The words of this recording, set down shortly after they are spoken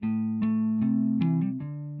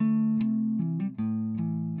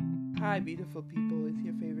Hi, beautiful people. It's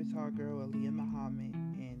your favorite tall girl, Aaliyah Muhammad,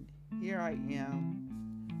 and here I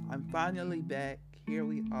am. I'm finally back. Here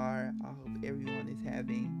we are. I hope everyone is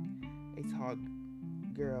having a tall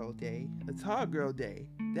girl day. A tall girl day.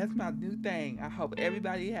 That's my new thing. I hope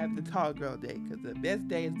everybody has a tall girl day because the best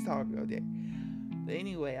day is tall girl day. But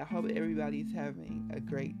anyway, I hope everybody's having a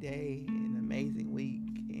great day, an amazing week,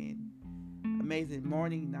 and amazing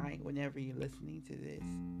morning, night, whenever you're listening to this.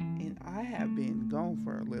 And I have been gone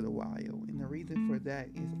for a little while, and the reason for that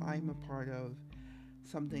is I'm a part of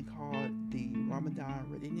something called the Ramadan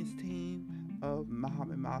Readiness Team of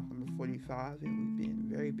Muhammad Muslim 45, and we've been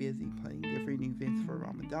very busy planning different events for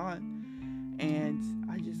Ramadan. And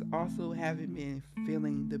I just also haven't been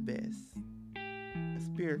feeling the best,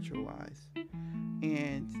 spiritual wise.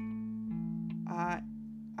 And I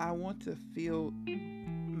I want to feel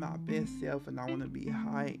my best self, and I want to be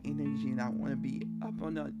high energy, and I want to be up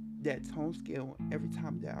on that tone scale every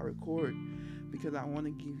time that I record, because I want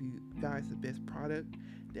to give you guys the best product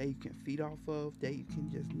that you can feed off of, that you can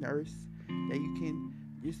just nurse, that you can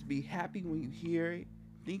just be happy when you hear it.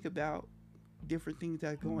 Think about different things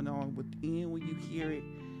that are going on within when you hear it.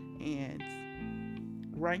 And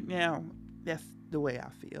right now, that's the way I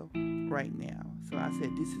feel right now. So I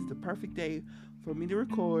said, this is the perfect day for me to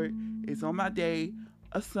record. It's on my day,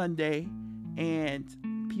 a Sunday, and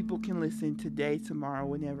people can listen today, tomorrow,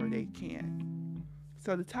 whenever they can.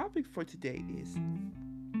 So the topic for today is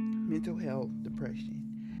mental health, depression,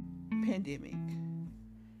 pandemic,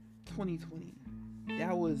 2020.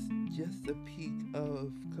 That was just the peak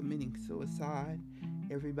of committing suicide.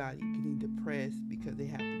 Everybody getting depressed because they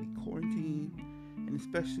have to be quarantined, and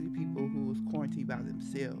especially people who was quarantined by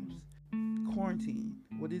themselves. Quarantine,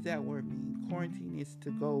 what does that word mean? Quarantine is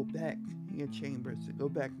to go back in your chambers, to go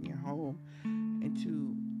back in your home, and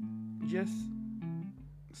to just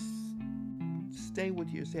stay with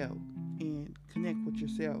yourself and connect with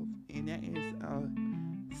yourself. And that is a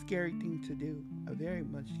scary thing to do, a very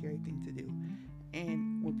much scary thing to do.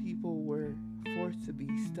 And when people were forced to be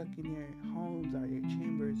stuck in their homes or their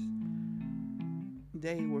chambers,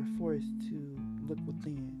 they were forced to look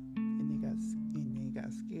within, and they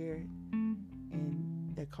got scared,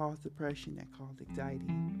 and that caused depression, that caused anxiety,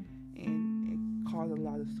 and it caused a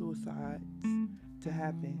lot of suicides to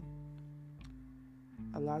happen.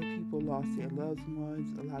 A lot of people lost their loved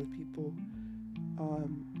ones. A lot of people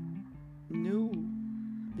um, knew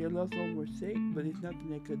their loved ones were sick, but there's nothing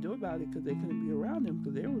they could do about it because they couldn't be around them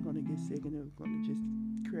because they were going to get sick, and it was going to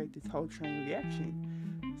just create this whole chain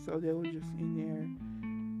reaction. So they were just in their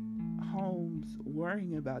homes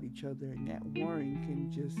worrying about each other, and that worrying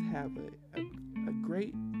can just have a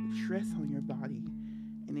great stress on your body,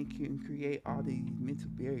 and it can create all these mental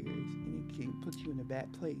barriers, and it can put you in a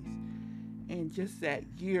bad place. And just that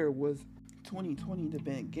year was 2020, the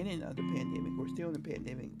beginning of the pandemic. We're still in the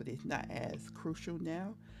pandemic, but it's not as crucial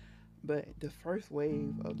now. But the first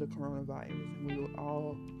wave of the coronavirus, and we were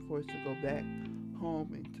all forced to go back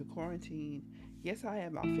home into quarantine. Yes, I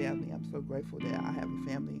have my family. I'm so grateful that I have a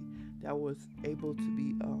family that was able to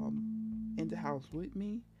be in the house with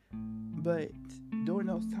me. But during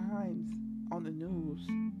those times on the news,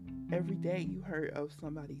 every day you heard of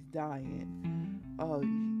somebody's dying.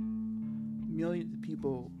 Millions of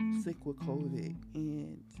people sick with COVID,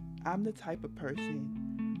 and I'm the type of person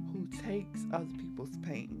who takes other people's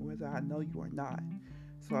pain, whether I know you or not.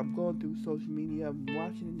 So I'm going through social media, I'm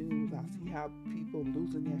watching the news, I see how people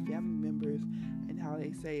losing their family members, and how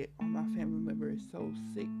they say, oh, my family member is so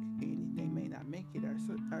sick and they may not make it, or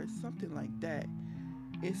something like that.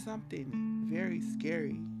 It's something very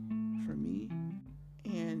scary for me,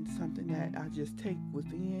 and something that I just take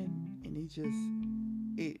within, and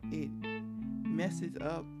it messes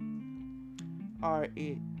up, or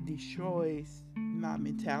it destroys my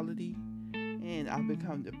mentality, and I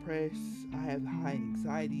become depressed. I have high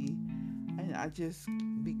anxiety, and I just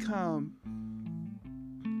become,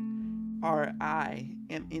 or I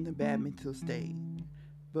am in a bad mental state.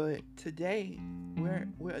 But today, we're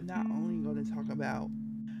not only going to talk about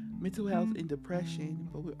mental health and depression,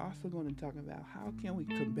 but we're also going to talk about how can we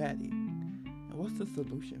combat it, and what's the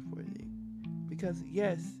solution for it. Because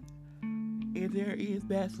yes, there is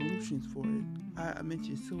bad solutions for it. I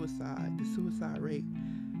mentioned suicide. The suicide rate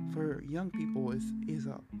for young people is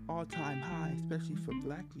an all-time high, especially for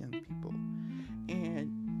black young people.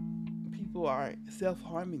 And people are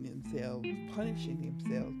self-harming themselves, punishing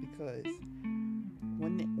themselves, because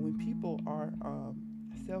when people are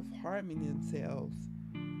self-harming themselves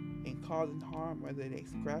and causing harm, whether they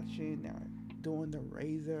scratching or doing the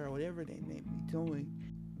razor or whatever they may be doing,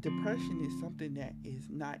 depression is something that is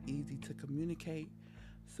not easy to communicate.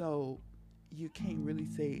 So you can't really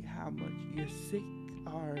say how much you're sick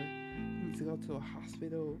or you need to go to a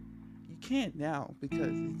hospital. You can't now because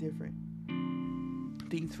it's different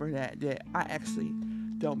things for that I actually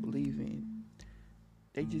don't believe in.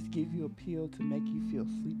 They just give you a pill to make you feel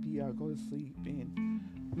sleepy or go to sleep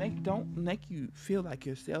and don't make you feel like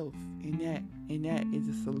yourself. And that is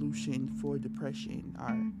a solution for depression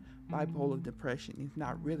or bipolar depression. It's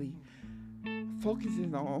not really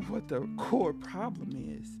focusing on what the core problem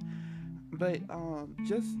is, but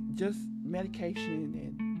just medication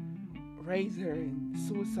and razor and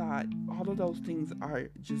suicide. All of those things are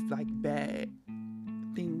just like bad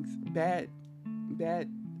things, bad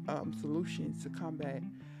solutions to combat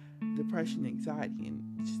depression, anxiety,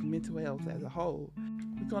 and just mental health as a whole.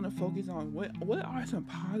 We're gonna focus on what are some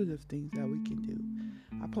positive things that we can do.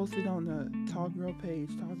 I posted on the Tall Girl page,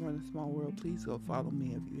 Tall Girl in a Small World. Please go follow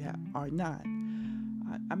me if you are not.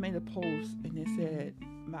 I made a post and it said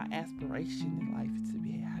my aspiration in life is to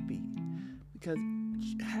be happy, because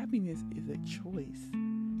happiness is a choice.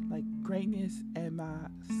 Like greatness at my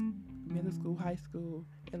middle school, high school,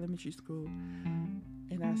 elementary school,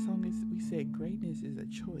 in our song we said greatness is a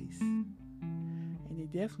choice, and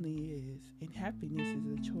it definitely is. And happiness is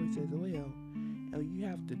a choice as well. And you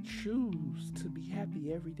have to choose to be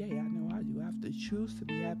happy every day. I know I do. I have to choose to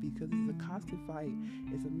be happy because it's a constant fight.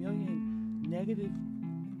 It's a million negative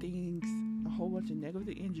things, a whole bunch of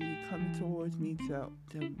negative energy coming towards me to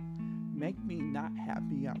make me not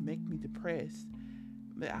happy or make me depressed.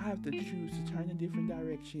 But I have to choose to turn a different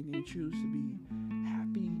direction and choose to be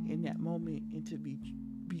happy in that moment, and to be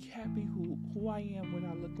happy who I am, what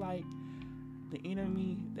I look like, the inner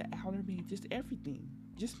me, the outer me, just everything.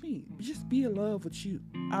 Just me. Just be in love with you.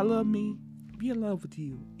 I love me. Be in love with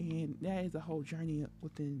you. And that is a whole journey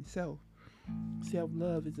within itself.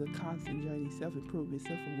 Self-love is a constant journey. Self-improvement,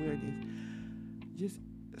 self-awareness. Just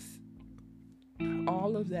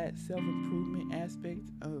all of that self-improvement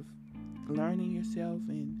aspect of learning yourself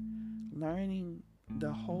and learning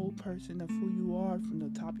the whole person of who you are, from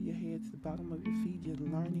the top of your head to the bottom of your feet, just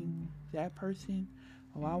learning that person.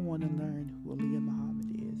 Oh, I want to learn who Aaliyah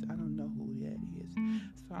Muhammad is. I don't know who that is.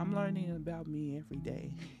 So I'm learning about me every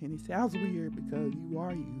day. And it sounds weird because you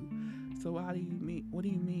are you. So what do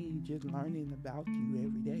you mean you just learning about you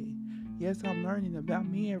every day? Yes, I'm learning about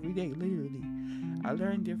me every day, literally. I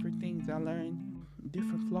learn different things. I learn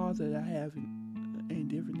different flaws that I have and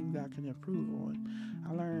different things I can improve on.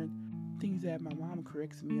 I learn things that my mom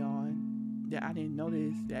corrects me on that I didn't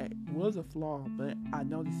notice that was a flaw, but I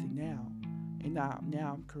notice it now. And now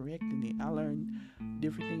I'm correcting it. I learned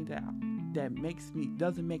different things that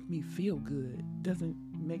doesn't make me feel good, doesn't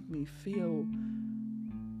make me feel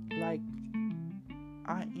like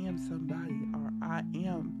I am somebody or I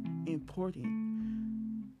am important.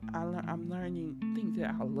 I'm learning things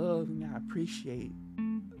that I love and I appreciate.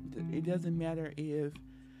 It doesn't matter if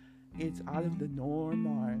it's out of the norm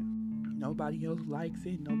or nobody else likes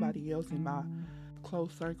it, nobody else in my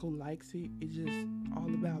close circle likes it. It's just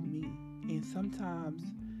all about me. And sometimes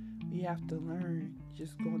we have to learn,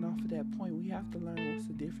 just going off of that point, we have to learn what's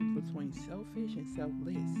the difference between selfish and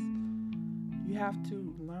selfless. You have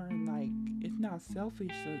to learn, like, it's not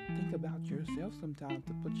selfish to think about yourself sometimes,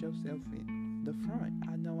 to put yourself in the front.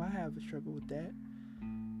 I know I have a struggle with that.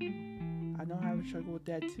 I know I have a struggle with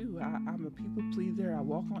that too. I'm a people pleaser. I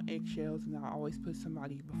walk on eggshells and I always put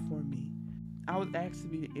somebody before me. I was asked to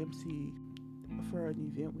be the MC for an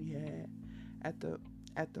event we had at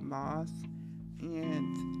the mosque,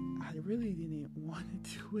 and I really didn't want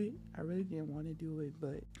to do it.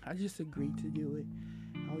 But I just agreed to do it.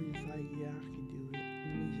 I was just like, yeah, I can do it.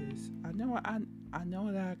 I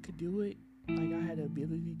know that I could do it. Like, I had the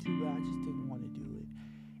ability to, but I just didn't want to do it.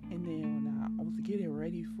 And then when I was getting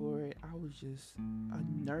ready for it, I was just a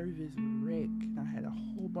nervous wreck. And I had a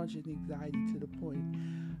whole bunch of anxiety to the point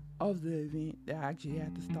of the event that I actually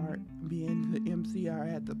had to start being the MC. I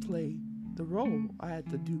had to play the role. I had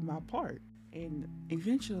to do my part. And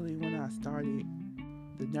eventually when I started,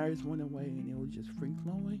 the nerves went away and it was just free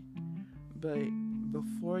flowing. But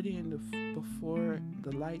before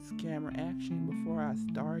the lights, camera, action, before I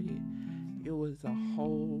started, it was a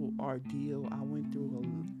whole ordeal. I went through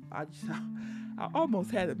I almost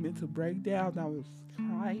had a mental breakdown. I was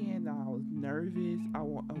crying. I was nervous. I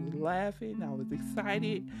was laughing. I was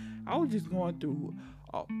excited. I was just going through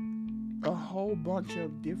a whole bunch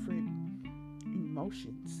of different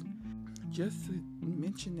emotions. Just to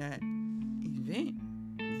mention that event,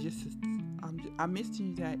 I'm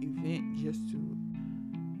mentioning that event just to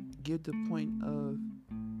give the point of,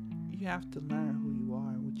 you have to learn who you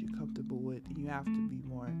are and what you're comfortable with. And you have to be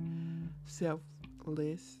more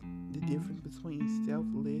selfless, the difference between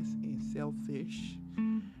selfless and selfish.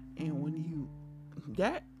 And when you,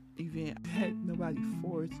 that event, that nobody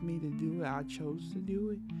forced me to do it, I chose to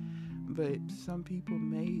do it. But some people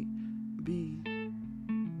be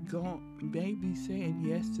may be saying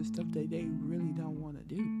yes to stuff that they really don't want to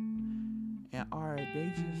do, and or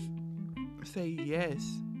they just say yes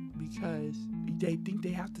because they think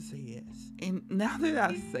they have to say yes. And now that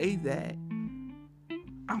I say that,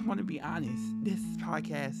 I want to be honest. This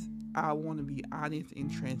podcast, I want to be honest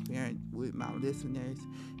and transparent with my listeners,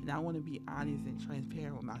 and I want to be honest and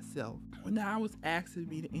transparent with myself. When I was asked to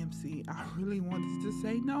be the MC, I really wanted to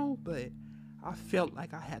say no, but I felt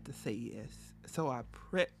like I had to say yes. So I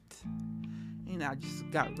prepped, and I just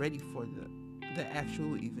got ready for the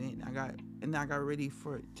actual event. I got ready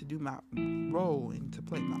to do my role and to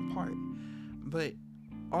play my part. But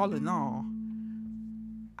all in all,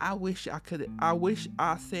 I wish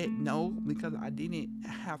I said no, because I didn't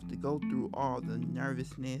have to go through all the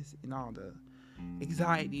nervousness and all the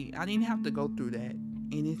anxiety. I didn't have to go through that.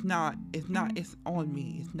 And it's on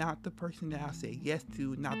me. It's not the person that I said yes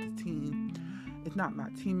to, not the team. It's not my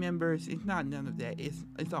team members. It's not none of that. It's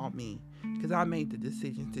all me, because I made the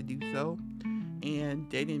decision to do so, and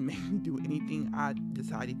they didn't make me do anything. I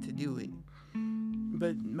decided to do it.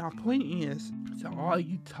 But my point is, to all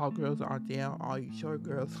you tall girls out there, all you short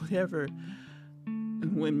girls, whatever,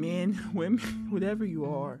 women, whatever you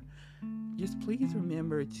are, just please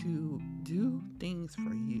remember to do things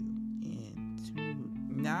for you, and to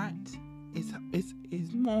not.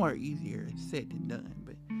 It's more easier said than done.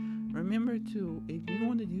 But remember to, if you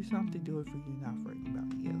want to do something, do it for you, not for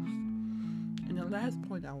anybody else. And the last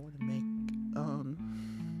point I want to make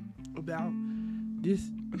about this,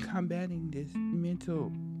 combating this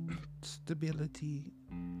mental stability,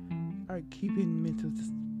 or keeping mental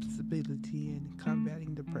stability and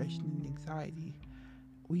combating depression and anxiety,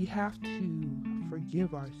 we have to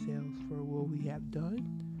forgive ourselves for what we have done,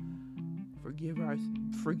 forgive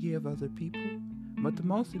other people, but the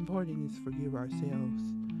most important is forgive ourselves,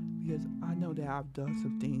 because I know that I've done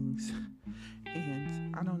some things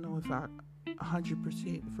and I don't know if I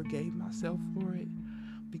 100% forgave myself for it,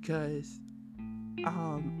 because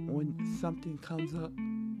when something comes up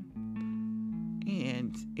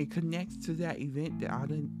and it connects to that event that I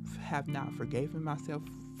have not forgiven myself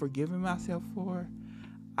for,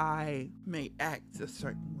 I may act a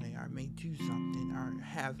certain way, or may do something, or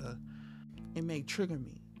it may trigger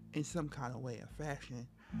me in some kind of way or fashion.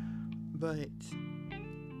 But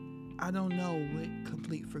I don't know what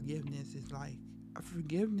complete forgiveness is like.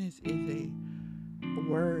 Forgiveness is a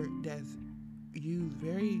word that's used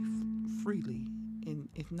very freely, and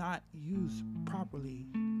it's not used properly,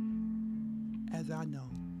 as I know.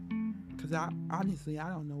 Because I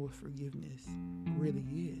don't know what forgiveness really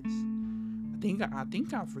is. I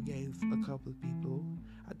think I forgave a couple of people.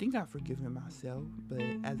 I think I've forgiven myself, but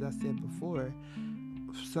as I said before,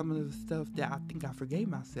 some of the stuff that I think I forgave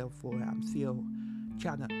myself for, I'm still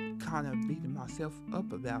trying to kind of beating myself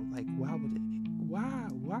up about. Like, why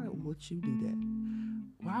would you do that?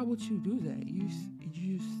 Why would you do that?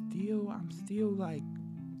 I'm still like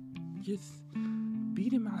just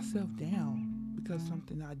beating myself down because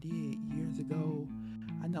something I did years ago.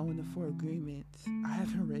 I know in the Four Agreements, I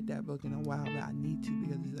haven't read that book in a while, but I need to,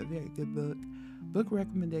 because it's a very good book. Book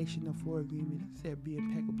recommendation of Four Agreements said, be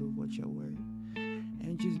impeccable with your word,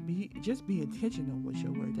 and just be intentional with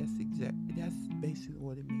your word. That's basically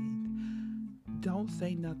what it means. Don't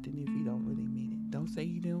say nothing if you don't really mean it. Don't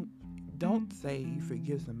say you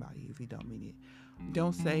forgive somebody if you don't mean it.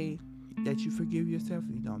 Don't say that you forgive yourself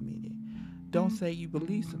if you don't mean it. Don't say you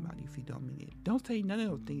believe somebody if you don't mean it. Don't say none of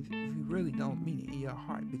those things if you really don't mean it in your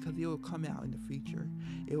heart, because it will come out in the future.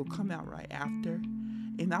 It will come out right after.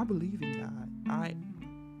 And I believe in God.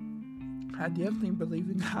 I definitely believe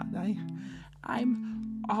in God.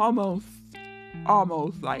 I'm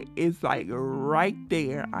almost like, it's like right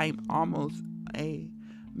there. I'm almost a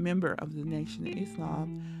member of the Nation of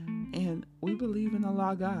Islam, and we believe in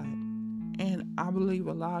Allah God. And I believe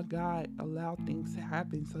Allah God allowed things to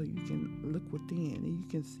happen so you can look within and you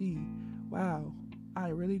can see, wow, I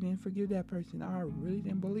really didn't forgive that person. I really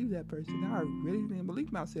didn't believe that person. I really didn't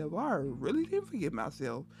believe myself. I really didn't forgive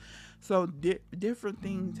myself. So different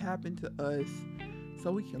things happen to us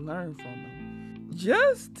so we can learn from them.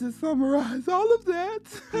 Just to summarize all of that,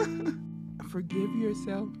 forgive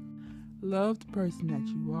yourself. Love the person that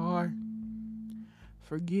you are.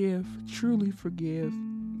 Truly forgive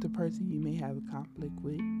the person you may have a conflict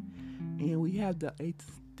with. And we have the 8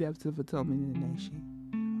 steps of atonement in the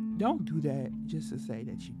nation. Don't do that just to say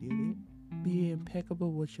that you did it. be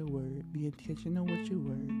impeccable with your word, be intentional with your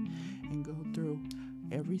word, and go through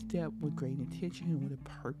every step with great intention and with a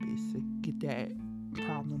purpose to get that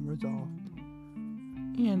problem resolved.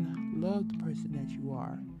 And love the person that you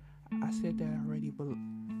are. I said that already, but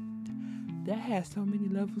that has so many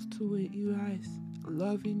levels to it, you guys.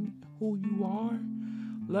 Loving who you are,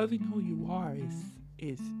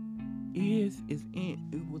 it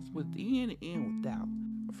was within and without,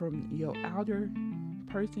 from your outer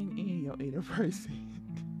person and your inner person.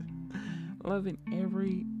 Loving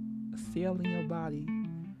every cell in your body,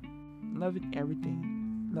 loving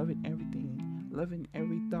everything, loving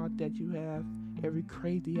every thought that you have, every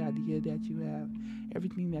crazy idea that you have,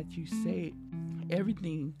 everything that you say,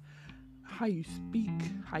 everything, how you speak,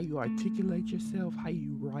 how you articulate yourself, how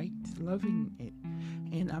you write, loving it.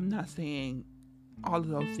 And I'm not saying all of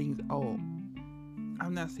those things.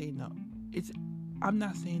 I'm not saying no. I'm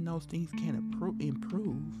not saying those things can't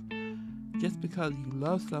improve. Just because you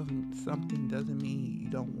love something doesn't mean you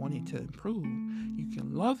don't want it to improve. You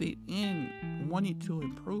can love it and want it to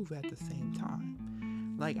improve at the same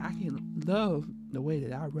time. Like, I can love the way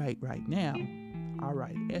that I write right now. I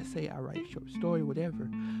write an essay, I write a short story, whatever.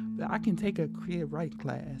 But I can take a creative writing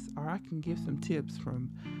class, or I can give some tips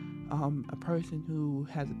from a person who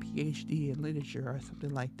has a PhD in literature or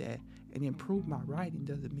something like that, and improve my writing.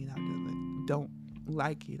 Doesn't mean I don't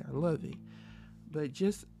like it or love it. But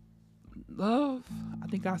just love, I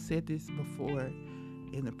think I said this before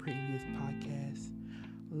in the previous podcast,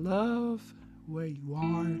 love where you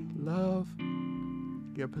are, love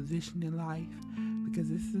your position in life, because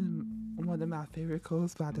this is one of my favorite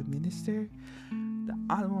quotes by the minister, the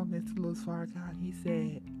Honorable Mr. Louis Farrakhan. He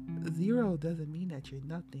said, 0 doesn't mean that you're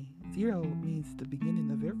nothing. 0 means the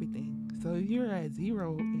beginning of everything. So if you're at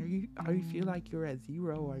 0, or you feel like you're at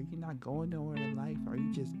 0, or you're not going nowhere in life, or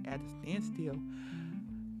you just at a standstill,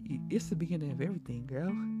 it's the beginning of everything,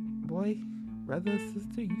 girl, boy, brother,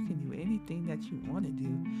 sister. You can do anything that you want to do.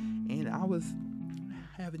 And I was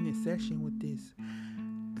having this session with this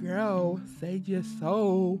girl, Sage Your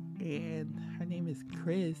Soul, and her name is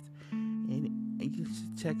Chris, and you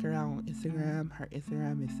should check her out on Instagram. Her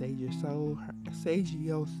Instagram is Sage Your Soul. Sage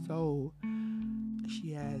Your Soul.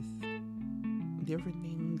 She has different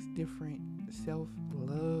things, different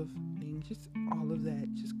self-love things, just all of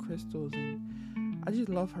that, just crystals, and I just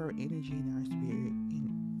love her energy and her spirit,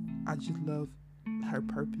 and I just love her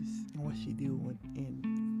purpose and what she do,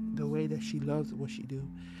 and the way that she loves what she do.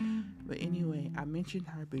 But anyway, I mentioned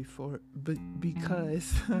her before, but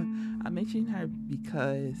because I mentioned her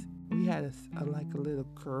because we had a little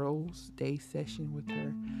girls' day session with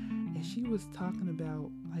her, and she was talking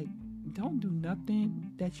about, like, don't do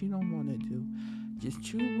nothing that you don't want to do. Just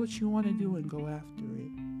choose what you want to do and go after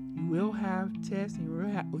it. You will have tests, and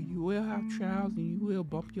you will have trials, and you will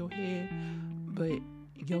bump your head, but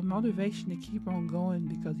your motivation to keep on going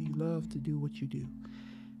because you love to do what you do.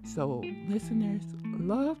 So, listeners,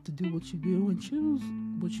 love to do what you do and choose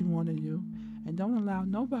what you want to do, and don't allow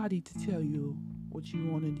nobody to tell you what you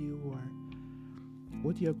want to do or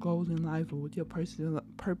what your goals in life or what your personal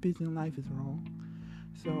purpose in life is wrong.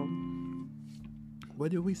 So,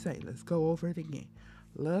 what did we say? Let's go over it again.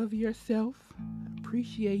 Love yourself,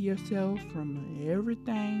 appreciate yourself from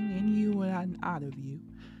everything in you and out of you.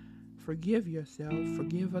 Forgive yourself,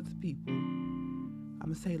 forgive other people. I'm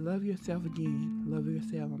going to say love yourself again. Love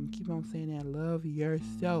yourself. I'm going to keep on saying that. Love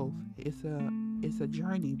yourself. It's a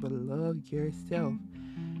journey, but love yourself.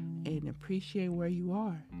 And appreciate where you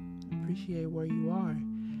are. Appreciate where you are.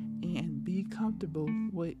 And be comfortable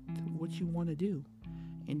with what you want to do.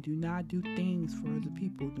 And do not do things for other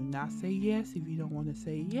people. Do not say yes if you don't want to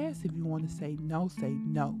say yes. If you want to say no, say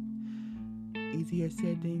no. Easier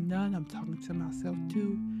said than done. I'm talking to myself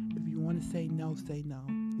too. If you want to say no, say no.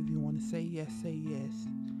 If you want to say yes, say yes.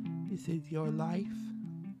 This is your life.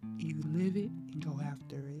 You live it and go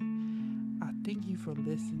after it. I thank you for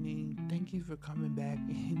listening. Thank you for coming back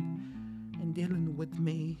and dealing with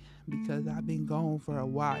me, because I've been gone for a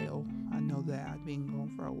while. I know that I've been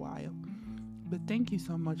gone for a while. But thank you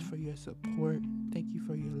so much for your support. Thank you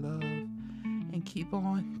for your love. And keep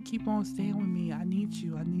on staying with me. I need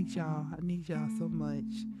you. I need y'all. I need y'all so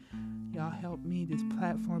much. Y'all help me. This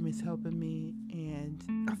platform is helping me. And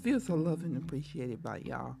I feel so loved and appreciated by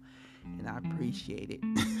y'all. And I appreciate it.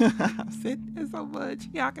 I said that so much.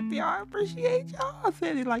 Y'all can tell I appreciate y'all. I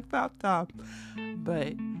said it like 5 times.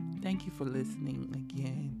 But thank you for listening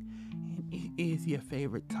again. And it is your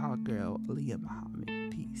favorite tall girl, Aaliyah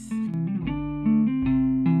Muhammad. Peace.